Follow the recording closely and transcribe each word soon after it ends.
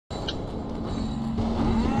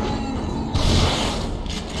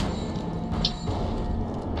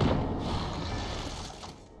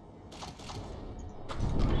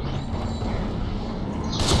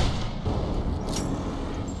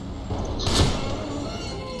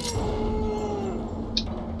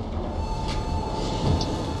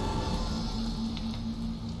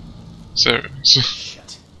Serious?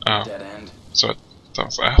 Shit. Oh. Dead end. So that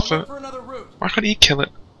was I'll effort? look for another route. Why couldn't he kill it?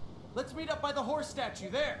 Let's meet up by the horse statue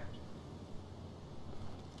there.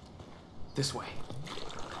 This way.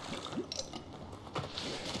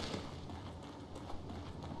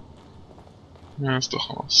 There's the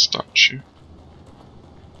horse statue.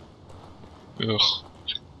 Ugh.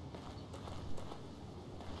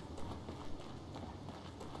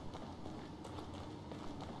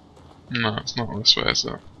 No, it's not this way, is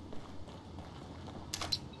it?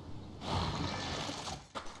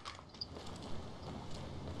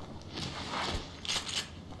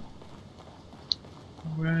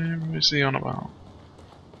 Where is he on about?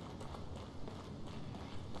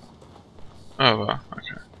 Oh, there,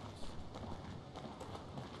 okay.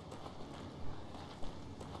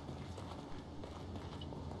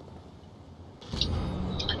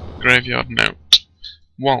 Graveyard note.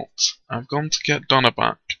 Walt, I've gone to get Donna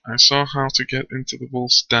back. I saw how to get into the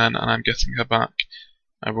wolf's den and I'm getting her back.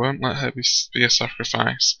 I won't let her be a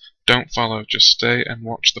sacrifice. Don't follow, just stay and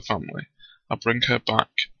watch the family. I'll bring her back,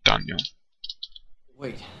 Daniel.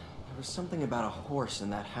 Wait, there was something about a horse in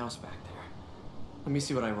that house back there. Let me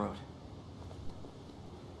see what I wrote.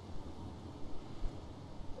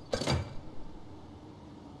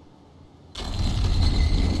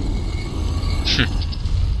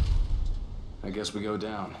 I guess we go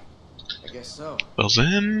down. I guess so. Well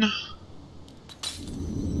then...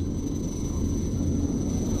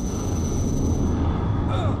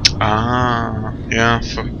 Ah, yeah, I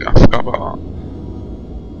forgot about that.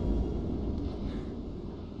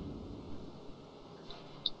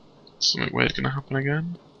 Something weird gonna happen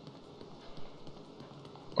again?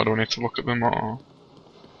 Or do I need to look at them or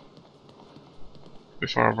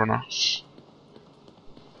before I run off?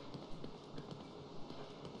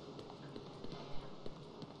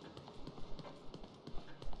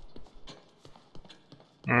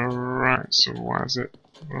 Alright, so why is it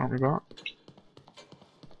brought me back?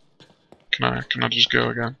 Can I just go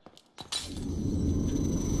again?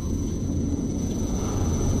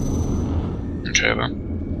 Okay then.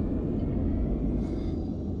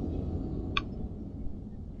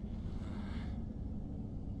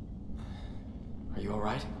 Are you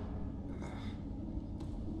alright?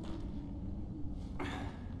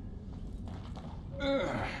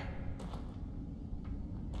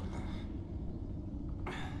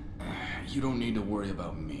 You don't need to worry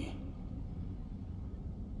about me.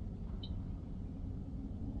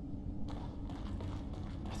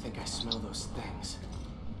 I think I smell those things.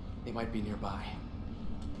 They might be nearby.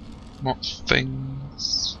 What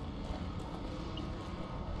things?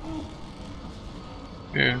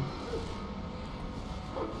 Yeah.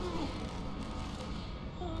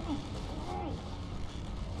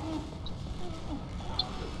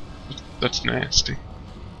 That's nasty.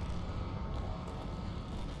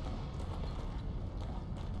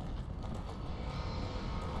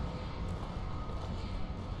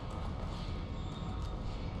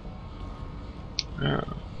 Yeah.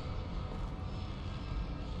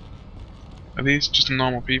 Are these just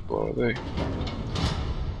normal people, or are they?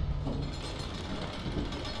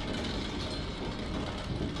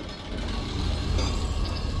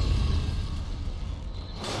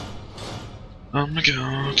 Oh my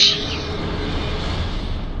god.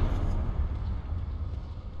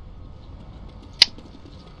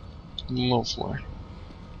 Lovely.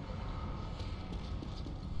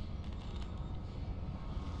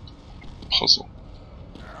 Puzzle.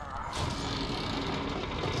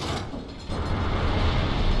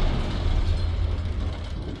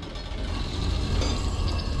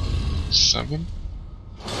 Seven?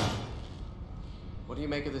 What do you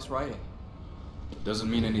make of this writing? It doesn't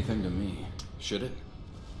mean anything to me, should it?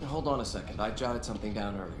 Now, hold on a second. I jotted something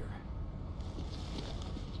down earlier.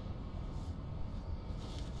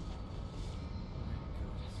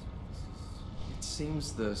 It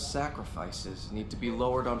seems the sacrifices need to be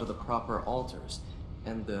lowered onto the proper altars,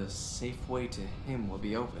 and the safe way to him will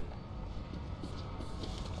be open.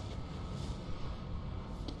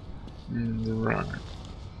 Right.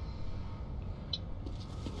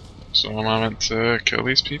 So am I meant to kill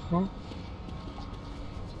these people?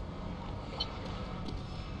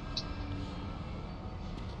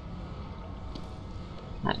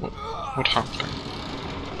 What happened?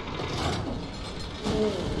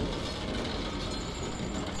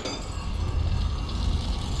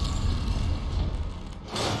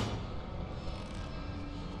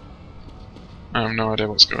 I have no idea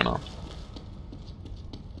what's going on.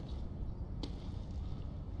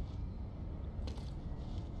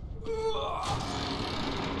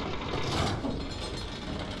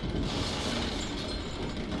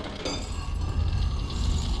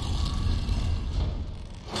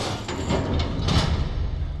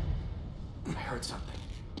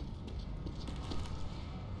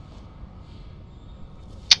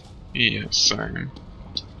 Yeah, same.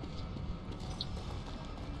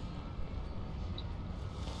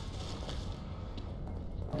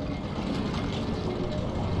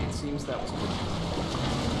 It seems that was good.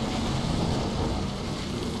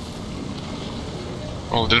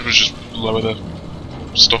 All I did was just lower the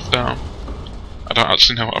stuff down. I don't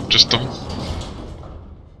actually know what I've just done.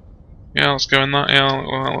 Yeah, let's go in that. Yeah,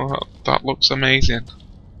 well, that looks amazing.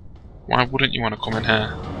 Why wouldn't you want to come in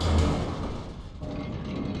here?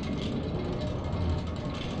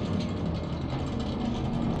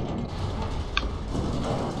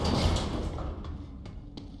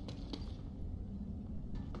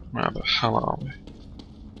 Where the hell are we?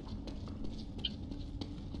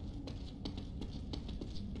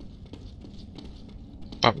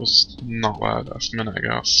 That was not where that's a minute ago,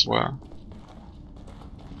 I swear.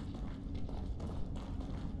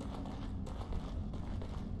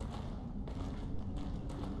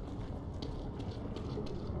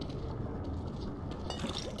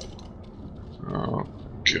 Oh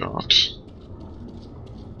god.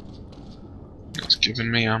 It's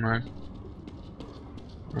giving me ammo.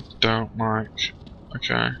 I don't like.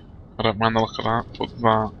 Okay. I don't mind the look of that, but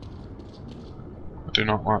that I do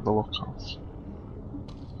not like the look of.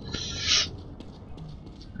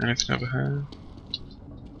 Anything over here?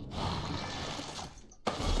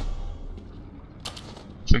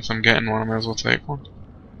 Since I'm getting one, I may as well take one.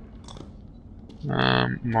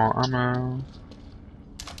 More ammo.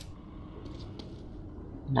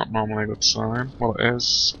 Not normally a good sign. Well, it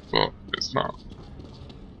is, but it's not.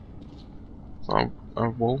 Oh, a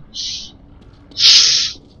wolf.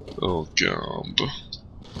 Oh god.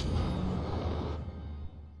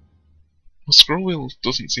 The scroll wheel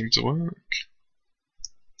doesn't seem to work.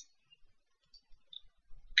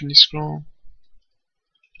 Can you scroll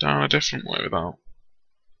down a different way without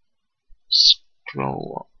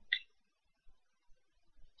scroll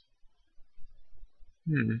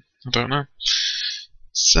lock? I don't know.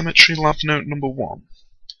 Cemetery lab note number 1.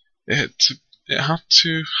 It had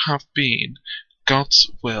to have been God's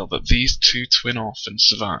will that these 2 twin orphans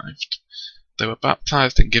survived. They were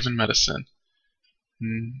baptized and given medicine.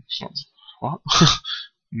 What?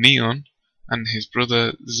 Neon and his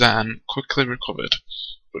brother Zan quickly recovered,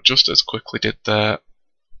 but just as quickly did their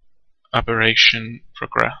aberration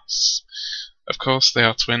progress. Of course they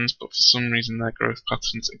are twins, but for some reason their growth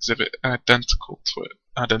patterns exhibit identical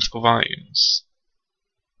values.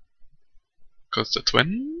 Because they're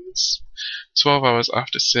twins? 12 hours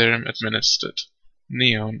after serum administered.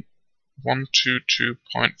 Neon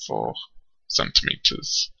 122.4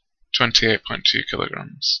 centimeters, 28.2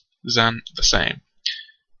 kilograms. Zan the same.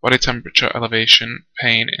 Body temperature elevation,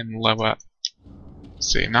 pain in lower.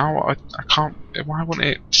 See, now I can't. Why wouldn't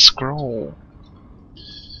it scroll?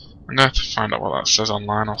 I'm gonna have to find out what that says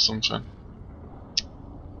online or something.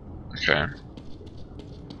 Okay.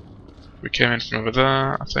 We came in from over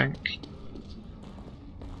there, I think.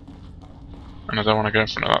 And I don't want to go in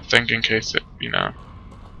front of that thing in case it, you know,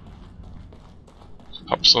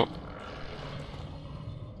 pops up.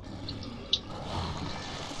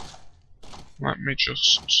 Let me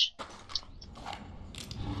just...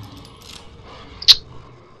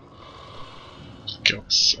 For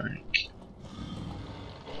God's sake.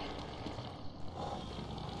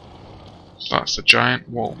 That's a giant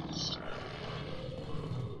wolf.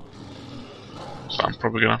 So I'm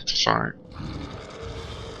probably gonna have to fight.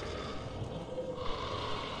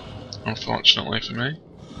 Unfortunately for me.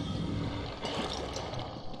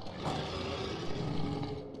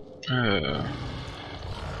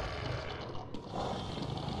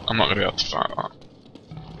 I'm not gonna be able to fight that.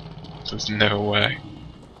 There's no way.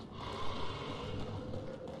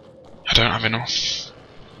 I don't have enough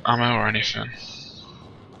ammo or anything.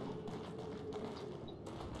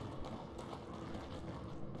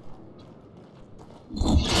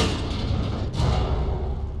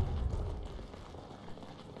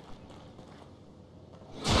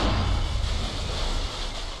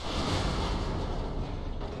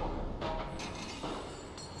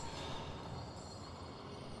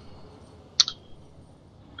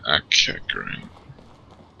 Okay, great.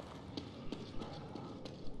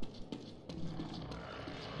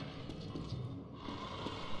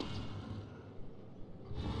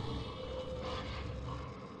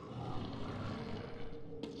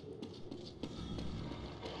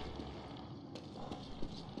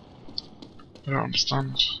 I don't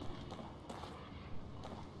understand.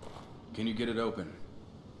 Can you get it open?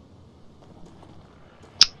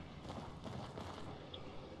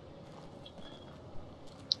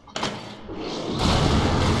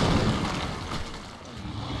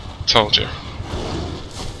 Told you.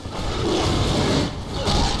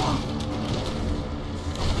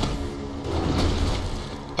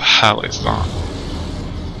 hell is that?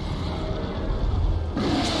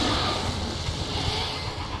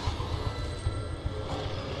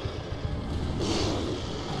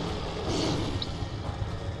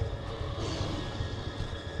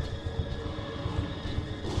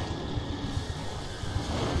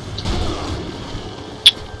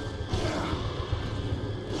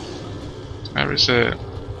 Where is it?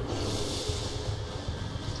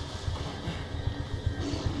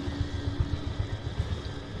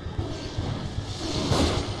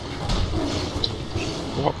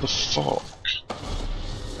 What the fuck?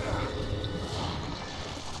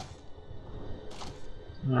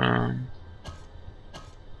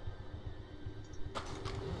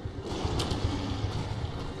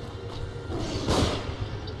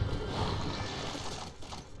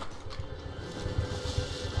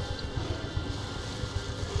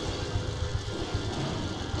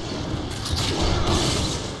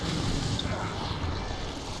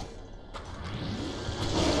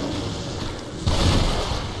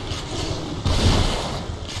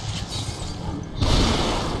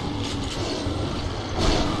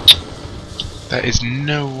 There is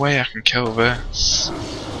no way I can kill this.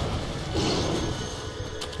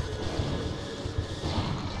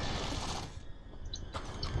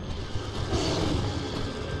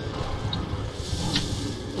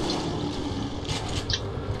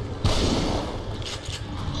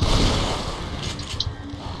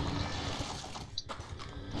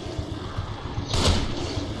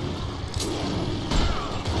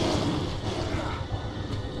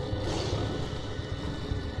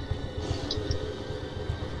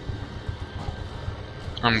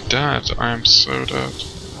 I'm dead. I am so dead.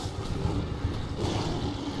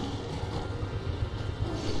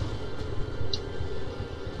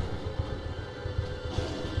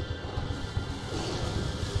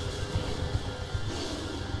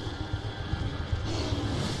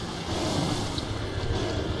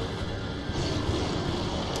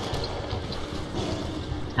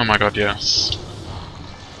 Oh my god, yes.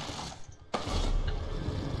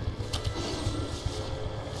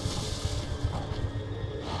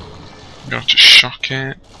 I'm going to shock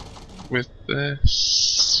it with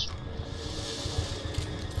this.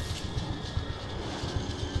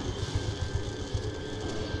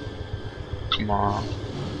 Come on.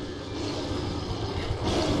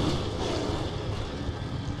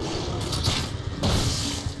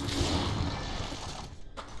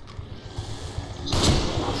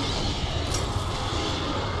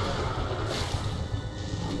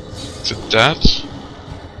 Is it dead?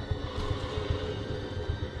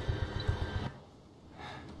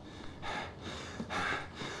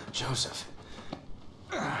 Joseph.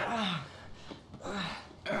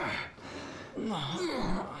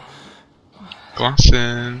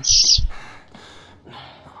 Glasses.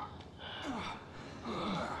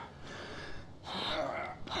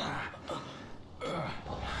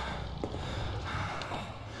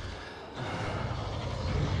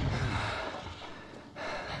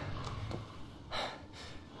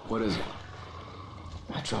 What is it?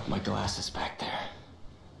 I dropped my glasses back there.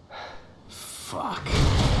 Fuck.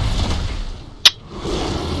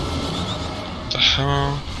 The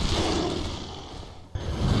hell?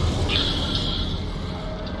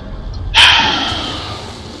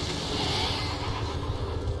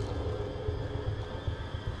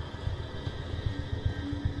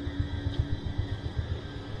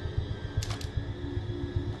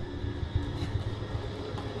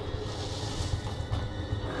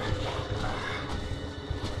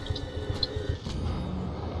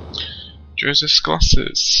 Joseph's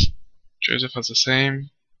glasses. Joseph has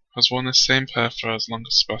worn the same pair for as long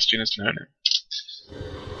as Sebastian has known him.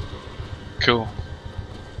 Cool.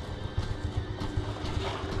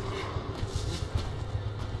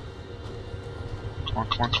 Come on,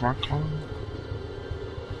 come on, come on, come on.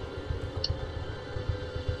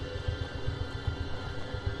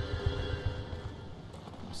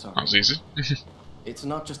 Sorry. That was easy. It's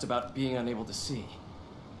not just about being unable to see.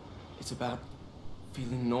 It's about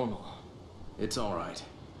feeling normal. It's alright.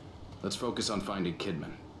 Let's focus on finding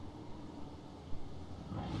Kidman.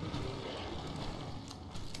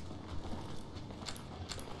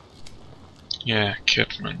 Yeah,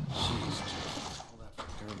 Kidman. Jeez, all that for a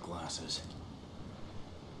pair of glasses.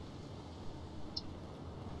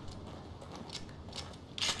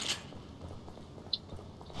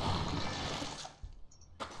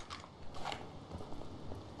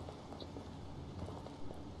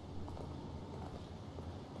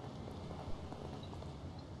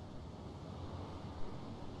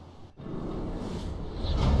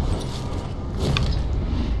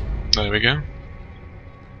 There we go.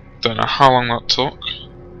 Don't know how long that took.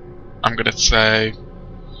 I'm gonna say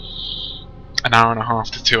an hour and a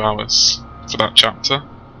half to 2 hours for that chapter.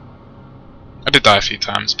 I did die a few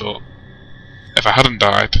times, but if I hadn't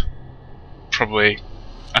died, probably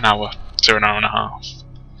an hour to an hour and a half.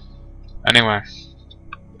 Anyway,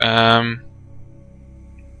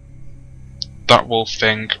 that wolf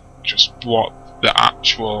thing, just what the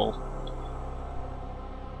actual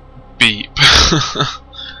beep.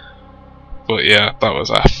 But yeah, that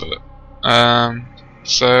was effort.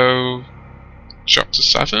 So chapter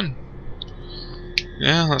 7.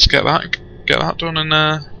 Yeah, let's get that done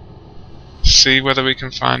and see whether we can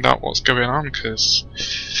find out what's going on, because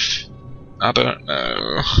I don't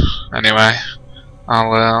know. Anyway,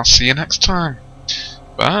 I'll see you next time.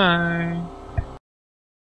 Bye.